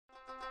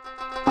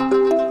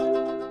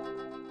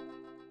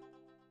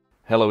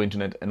Hello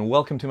Internet and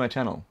welcome to my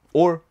channel.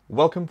 Or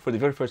welcome for the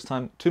very first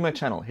time to my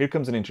channel. Here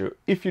comes an intro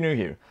if you're new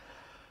here.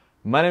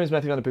 My name is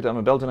Matthew Vandeputte, I'm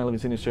a Belgian, I live in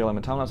Sydney, Australia. I'm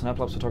a time-lapse and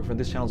hyperlapse photographer and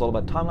this channel is all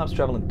about time-lapse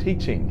travel and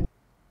teaching.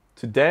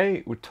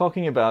 Today we're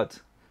talking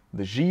about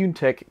the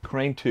ZHIYUN-TECH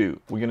Crane 2.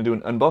 We're going to do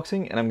an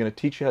unboxing and I'm going to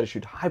teach you how to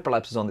shoot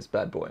hyperlapses on this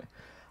bad boy.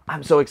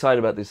 I'm so excited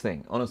about this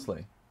thing,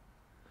 honestly.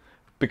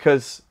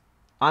 Because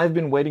I've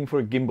been waiting for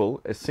a gimbal,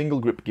 a single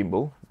grip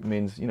gimbal,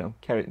 means, you know,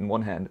 carry it in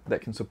one hand,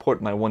 that can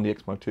support my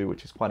 1DX Mark II,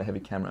 which is quite a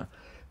heavy camera.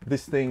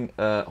 This thing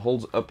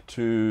holds up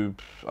to,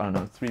 I don't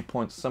know,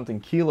 3-point-something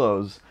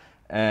kilos,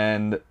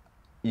 and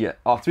yeah,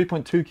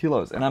 3.2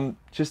 kilos, and I'm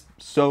just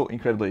so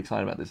incredibly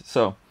excited about this.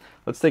 So,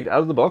 let's take it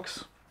out of the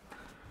box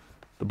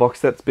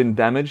that's been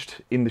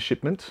damaged in the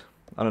shipment.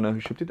 I don't know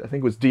who shipped it, I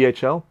think it was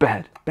DHL,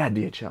 bad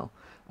DHL.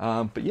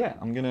 But yeah,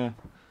 I'm gonna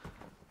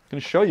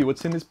show you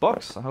what's in this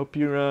box. I hope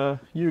you're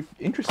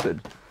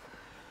interested.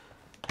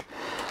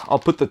 I'll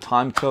put the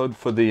time code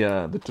for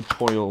the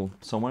tutorial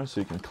somewhere so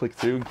you can click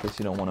through in case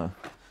you don't want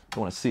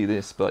to see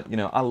this. But you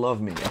know, I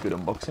love me a good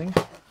unboxing.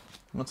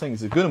 I'm not saying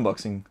it's a good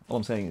unboxing. All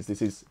I'm saying is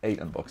this is a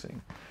unboxing.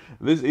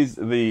 This is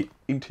the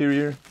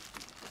interior.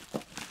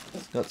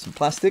 It's got some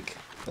plastic.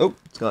 Oh,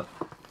 it's got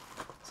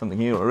something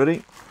here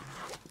already.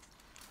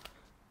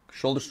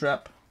 Shoulder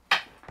strap.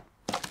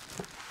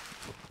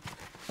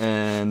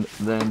 And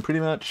then pretty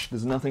much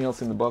there's nothing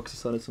else in the box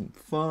aside of some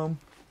foam.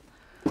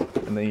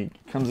 And then it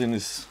comes in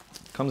this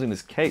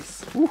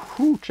case.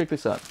 Woohoo! Check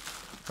this out.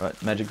 All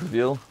right, magic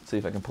reveal. Let's see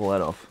if I can pull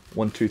that off.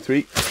 1, 2,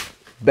 3.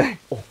 Bang!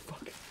 Oh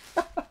fuck!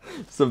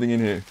 Something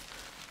in here.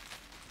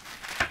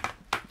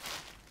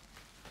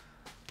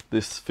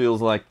 This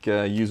feels like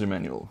a user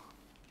manual.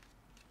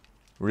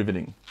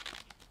 Riveting.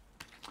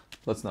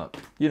 Let's not.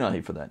 You're not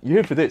here for that. You're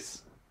here for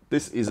this.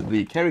 This is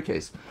the carry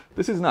case.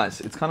 This is nice.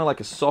 It's kind of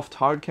like a soft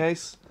hard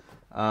case,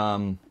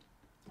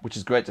 which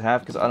is great to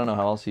have because I don't know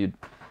how else you'd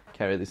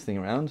carry this thing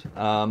around.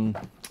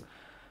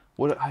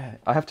 What I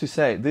have to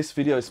say, this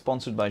video is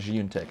sponsored by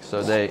ZHIYUN-TECH.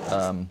 So they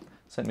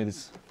sent me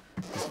this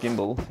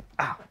gimbal.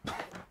 Ah,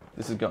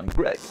 this is going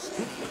great.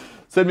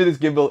 Sent me this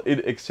gimbal in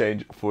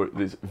exchange for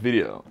this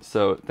video.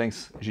 So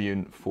thanks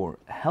ZHIYUN for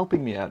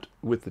helping me out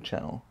with the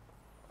channel.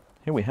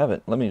 Here we have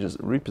it. Let me just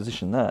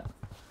reposition that.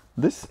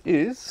 This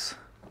is.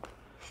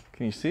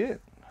 Can you see it?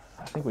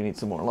 I think we need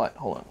some more light.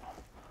 Hold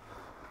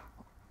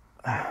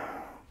on.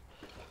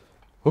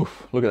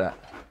 Oof, look at that.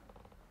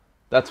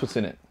 That's what's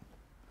in it.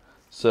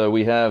 So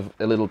we have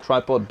a little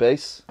tripod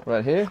base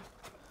right here.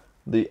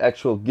 The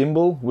actual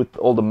gimbal with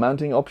all the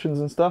mounting options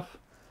and stuff.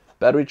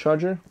 Battery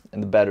charger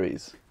and the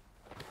batteries.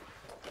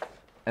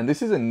 And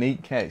this is a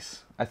neat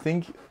case. I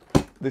think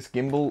this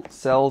gimbal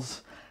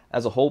sells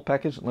as a whole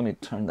package. Let me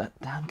turn that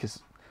down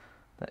because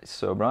that is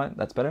so bright.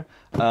 That's better.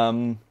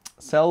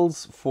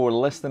 Sells for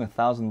less than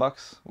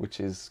 $1,000, which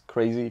is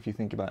crazy if you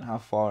think about how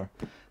far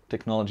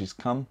technology's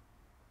come.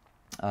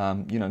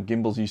 You know,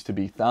 gimbals used to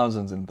be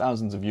thousands and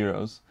thousands of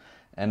euros,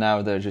 and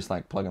now they're just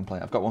like plug and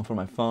play. I've got one for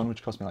my phone,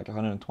 which cost me like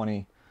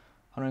 120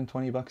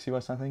 bucks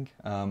US, I think.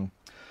 I'll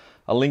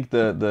link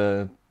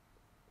the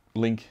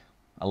link.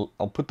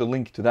 I'll put the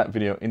link to that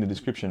video in the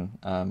description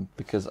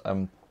because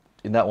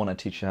in that one I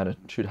teach you how to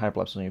shoot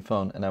hyperlapse on your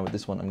phone, and now with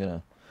this one I'm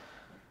gonna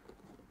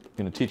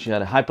teach you how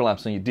to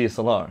hyperlapse on your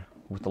DSLR.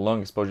 With the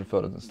long exposure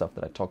photos and stuff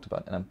that I talked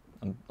about, and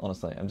I'm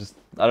honestly,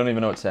 I don't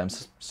even know what to say. I'm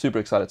super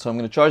excited. So I'm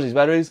going to charge these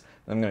batteries,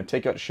 and I'm going to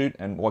take out a shoot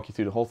and walk you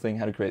through the whole thing,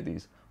 how to create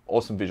these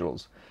awesome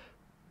visuals.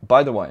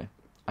 By the way,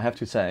 I have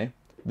to say,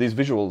 these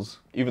visuals,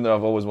 even though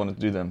I've always wanted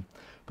to do them,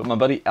 but my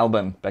buddy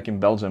Alban back in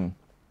Belgium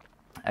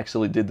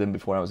actually did them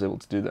before I was able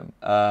to do them.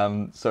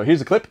 So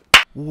here's a clip.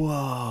 Whoa!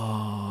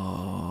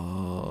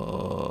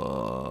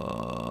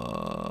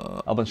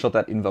 Alban shot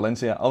that in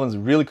Valencia. Alban's a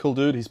really cool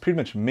dude. He's pretty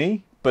much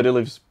me, but he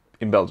lives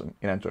in Belgium,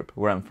 in Antwerp,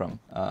 where I'm from.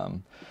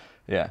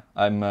 Yeah,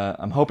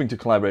 I'm hoping to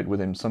collaborate with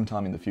him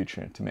sometime in the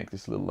future to make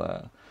this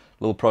little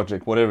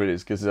project, whatever it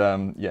is, because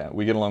yeah,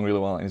 we get along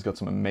really well, and he's got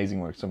some amazing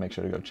work. So make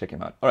sure to go check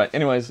him out. All right,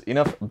 anyways,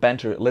 enough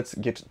banter. Let's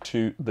get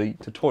to the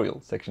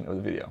tutorial section of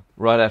the video.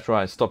 Right after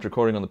I stopped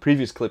recording on the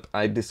previous clip,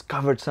 I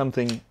discovered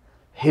something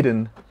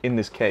hidden in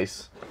this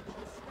case.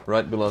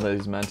 Right below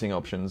these mounting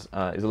options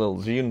is a little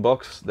ZHIYUN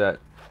box that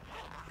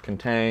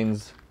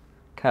contains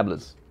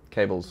cables.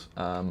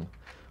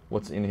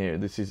 What's in here?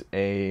 This is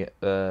a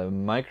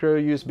micro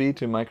USB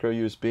to micro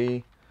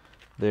USB.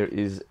 There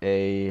is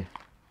a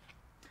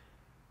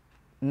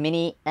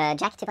mini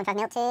jack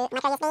 2.5mm to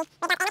micro USB,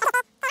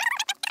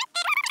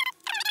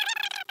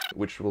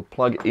 which will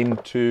plug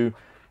into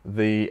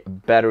the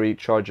battery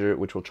charger,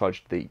 which will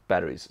charge the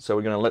batteries. So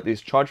we're going to let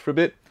these charge for a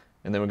bit,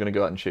 and then we're going to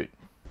go out and shoot.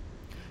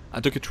 I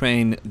took a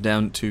train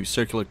down to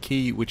Circular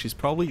Quay, which is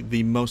probably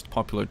the most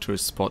popular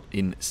tourist spot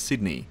in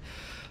Sydney.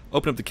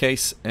 Open up the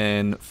case,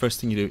 and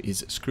first thing you do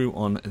is screw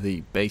on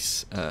the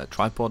base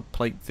tripod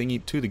plate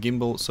thingy to the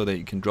gimbal so that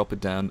you can drop it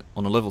down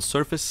on a level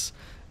surface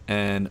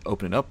and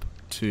open it up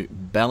to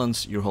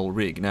balance your whole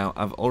rig. Now,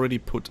 I've already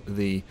put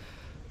the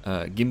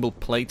gimbal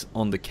plate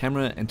on the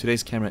camera, and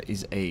today's camera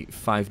is a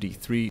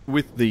 5D3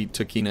 with the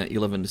Tokina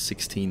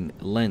 11-16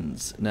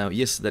 lens. Now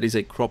yes, that is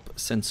a crop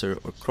sensor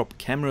or crop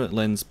camera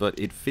lens, but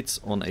it fits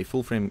on a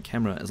full frame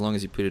camera as long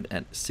as you put it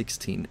at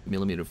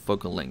 16mm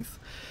focal length.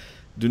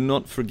 Do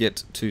not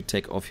forget to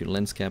take off your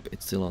lens cap,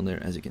 it's still on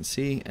there as you can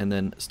see, and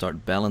then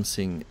start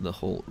balancing the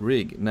whole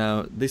rig.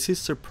 Now this is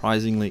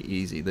surprisingly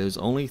easy. There's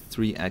only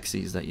 3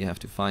 axes that you have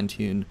to fine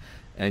tune,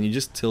 and you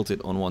just tilt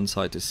it on one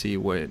side to see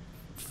where it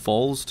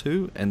falls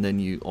to, and then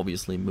you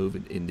obviously move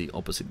it in the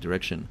opposite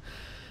direction.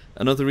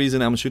 Another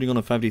reason I'm shooting on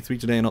a 5D3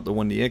 today and not the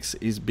 1DX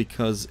is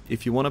because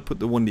if you want to put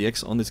the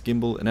 1DX on this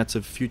gimbal, and that's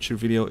a future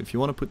video, if you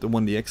want to put the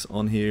 1DX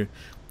on here,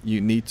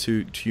 you need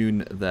to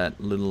tune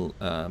that little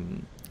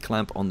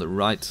clamp on the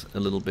right a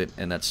little bit,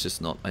 and that's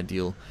just not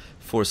ideal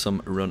for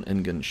some run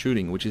and gun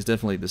shooting, which is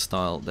definitely the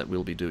style that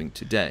we'll be doing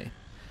today.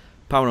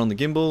 Power on the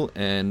gimbal,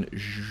 and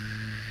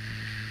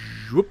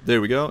whoop,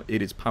 there we go,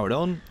 it is powered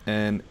on,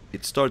 and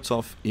it starts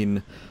off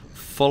in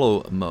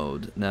follow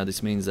mode. Now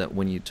this means that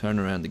when you turn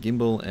around the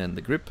gimbal and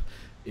the grip,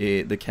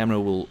 the camera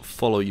will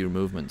follow your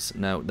movements.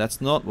 Now that's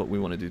not what we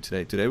want to do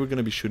today. Today we're going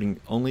to be shooting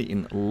only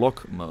in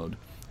lock mode,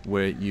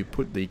 where you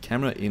put the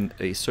camera in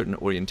a certain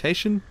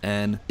orientation,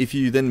 and if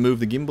you then move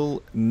the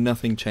gimbal,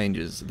 nothing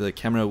changes. The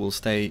camera will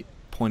stay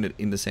pointed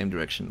in the same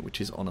direction,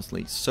 which is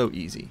honestly so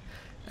easy.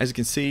 As you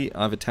can see,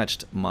 I've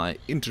attached my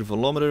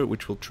intervalometer,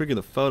 which will trigger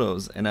the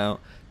photos, and now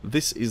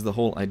this is the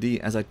whole idea.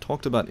 As I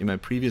talked about in my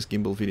previous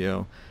gimbal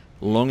video,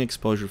 long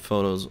exposure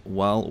photos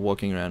while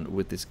walking around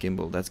with this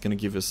gimbal, that's going to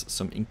give us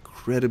some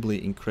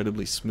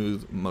incredibly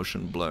smooth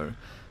motion blur.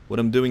 What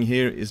I'm doing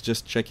here is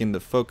just checking the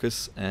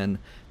focus and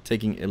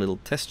taking a little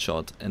test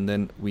shot, and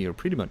then we are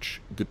pretty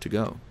much good to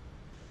go.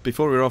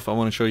 Before we're off, I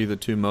want to show you the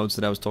 2 modes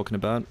that I was talking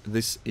about.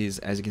 This is,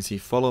 as you can see,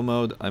 follow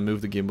mode. I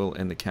move the gimbal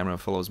and the camera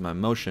follows my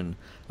motion.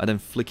 I then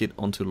flick it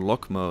onto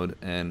lock mode,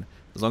 and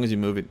as long as you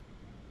move it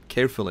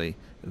carefully,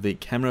 the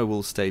camera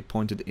will stay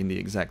pointed in the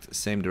exact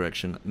same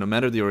direction, no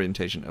matter the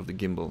orientation of the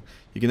gimbal.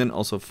 You can then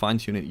also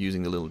fine-tune it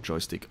using the little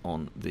joystick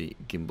on the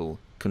gimbal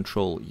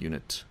control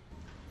unit.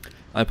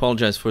 I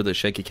apologize for the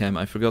shaky cam.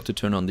 I forgot to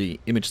turn on the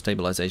image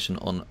stabilization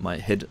on my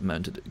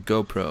head-mounted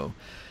GoPro.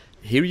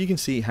 Here you can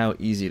see how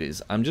easy it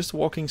is. I'm just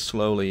walking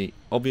slowly.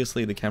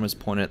 Obviously the camera's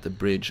pointed at the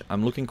bridge.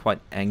 I'm looking quite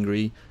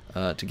angry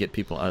to get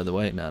people out of the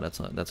way. No,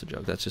 that's a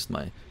joke. That's just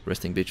my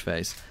resting bitch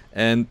face.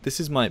 And this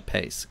is my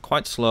pace.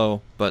 Quite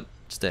slow, but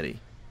steady.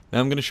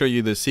 Now I'm going to show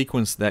you the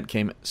sequence that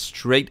came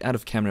straight out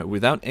of camera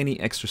without any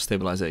extra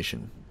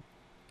stabilization.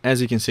 As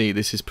you can see,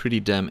 this is pretty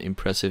damn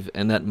impressive,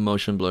 and that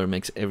motion blur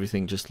makes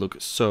everything just look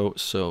so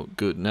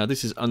good. Now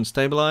this is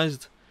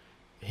unstabilized.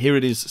 Here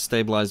it is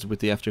stabilized with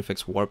the After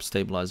Effects Warp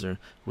Stabilizer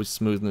with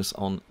smoothness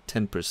on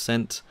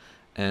 10%,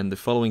 and the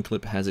following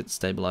clip has it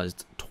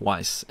stabilized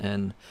twice,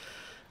 and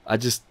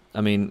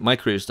I mean, my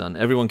career's done.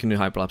 Everyone can do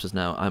hyperlapses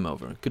now. I'm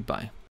over.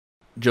 Goodbye.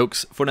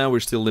 Jokes. For now, we're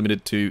still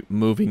limited to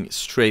moving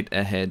straight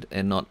ahead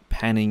and not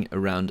panning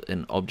around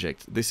an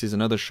object. This is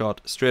another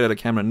shot straight out of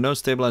camera, no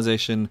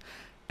stabilization.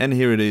 And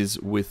here it is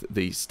with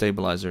the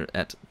stabilizer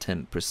at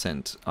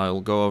 10%. I'll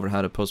go over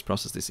how to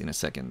post-process this in a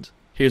second.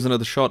 Here's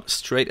another shot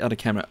straight out of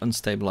camera,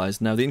 unstabilized.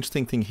 Now the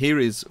interesting thing here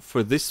is,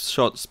 for this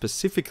shot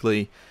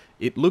specifically,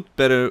 it looked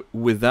better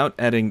without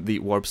adding the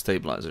warp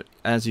stabilizer.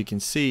 As you can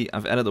see,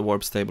 I've added the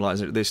warp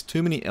stabilizer. There's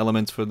too many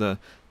elements for the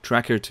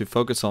tracker to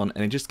focus on,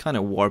 and it just kind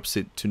of warps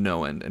it to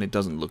no end, and it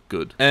doesn't look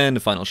good. And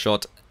the final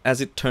shot. As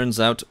it turns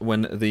out,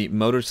 when the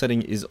motor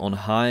setting is on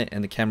high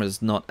and the camera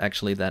is not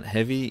actually that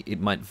heavy, it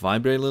might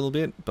vibrate a little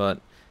bit,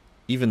 but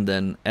even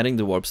then, adding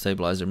the warp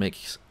stabilizer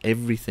makes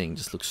everything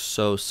just look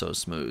so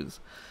smooth.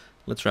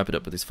 Let's wrap it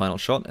up with this final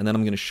shot, and then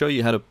I'm going to show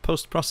you how to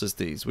post-process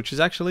these, which is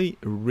actually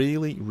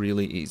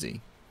really easy.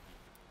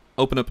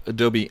 Open up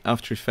Adobe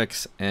After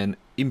Effects and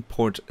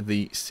import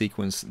the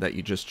sequence that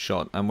you just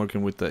shot. I'm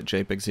working with the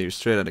JPEGs here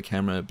straight out of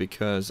camera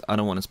because I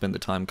don't want to spend the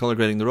time color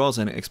grading the RAWs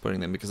and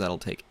exporting them, because that'll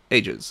take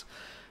ages.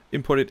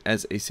 Import it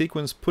as a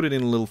sequence, put it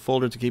in a little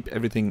folder to keep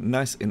everything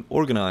nice and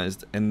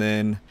organized, and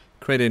then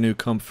create a new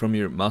comp from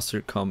your master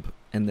comp,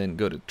 and then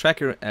go to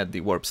tracker, add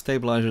the warp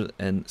stabilizer,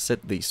 and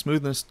set the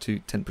smoothness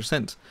to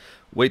 10%.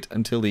 Wait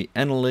until the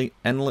analyzing,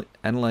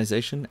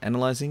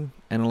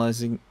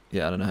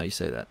 yeah, I don't know how you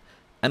say that.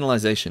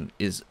 Analyzation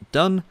is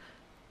done.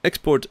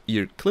 Export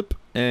your clip,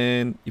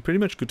 and you're pretty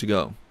much good to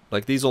go.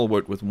 Like, these all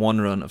work with one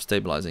run of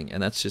stabilizing,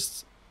 and that's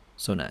just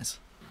so nice.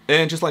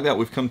 And just like that,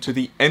 we've come to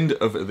the end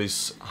of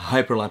this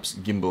Hyperlapse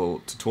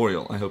gimbal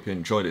tutorial. I hope you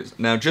enjoyed it.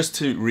 Now, just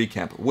to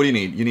recap, what do you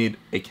need? You need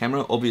a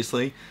camera,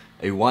 obviously,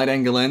 a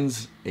wide-angle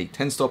lens, a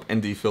 10-stop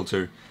ND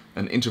filter,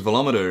 an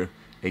intervalometer,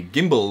 a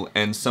gimbal,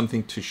 and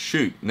something to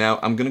shoot. Now,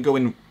 I'm going to go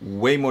in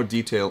way more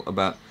detail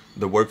about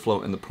the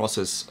workflow and the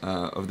process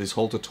of this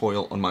whole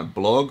tutorial on my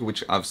blog,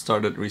 which I've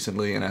started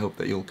recently, and I hope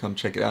that you'll come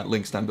check it out.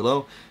 Links down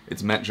below.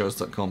 It's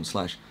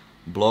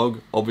mattjoes.com/blog,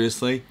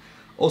 obviously.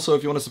 Also,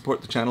 if you want to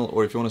support the channel,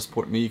 or if you want to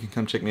support me, you can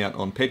come check me out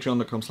on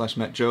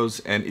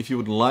patreon.com/mattjoes. And if you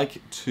would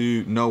like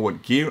to know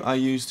what gear I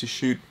use to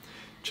shoot,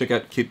 check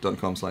out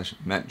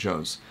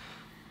kit.com/mattjoes.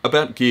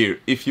 About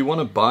gear, if you want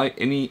to buy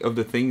any of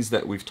the things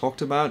that we've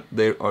talked about,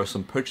 there are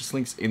some purchase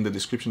links in the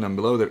description down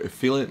below. They're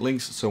affiliate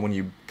links, so when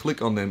you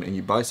click on them and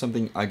you buy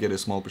something, I get a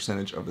small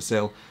percentage of the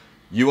sale.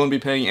 You won't be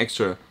paying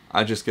extra,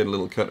 I just get a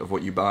little cut of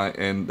what you buy,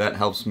 and that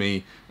helps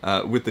me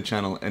with the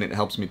channel, and it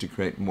helps me to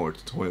create more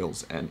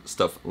tutorials and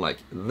stuff like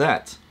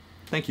that.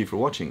 Thank you for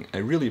watching, I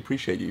really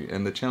appreciate you,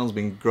 and the channel's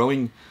been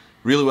growing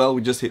really well.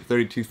 We just hit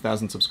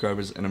 32,000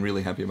 subscribers, and I'm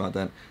really happy about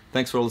that.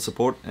 Thanks for all the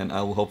support, and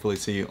I will hopefully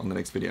see you on the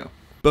next video.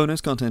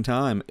 Bonus content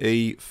time.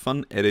 A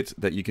fun edit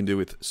that you can do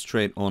with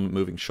straight on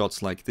moving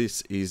shots like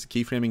this is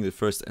keyframing the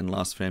first and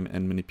last frame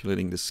and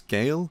manipulating the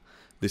scale.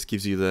 This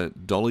gives you the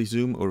dolly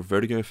zoom or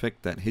vertigo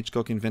effect that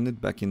Hitchcock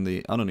invented back in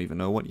the, I don't even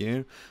know what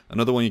year.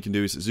 Another one you can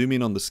do is zoom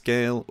in on the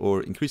scale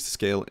or increase the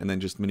scale and then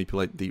just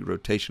manipulate the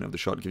rotation of the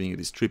shot, giving you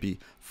this trippy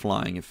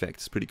flying effect.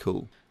 It's pretty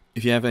cool.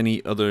 If you have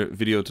any other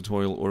video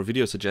tutorial or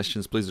video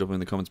suggestions, please drop them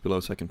in the comments below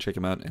so I can check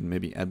them out and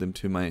maybe add them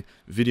to my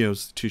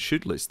videos to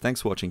shoot list.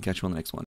 Thanks for watching. Catch you on the next one.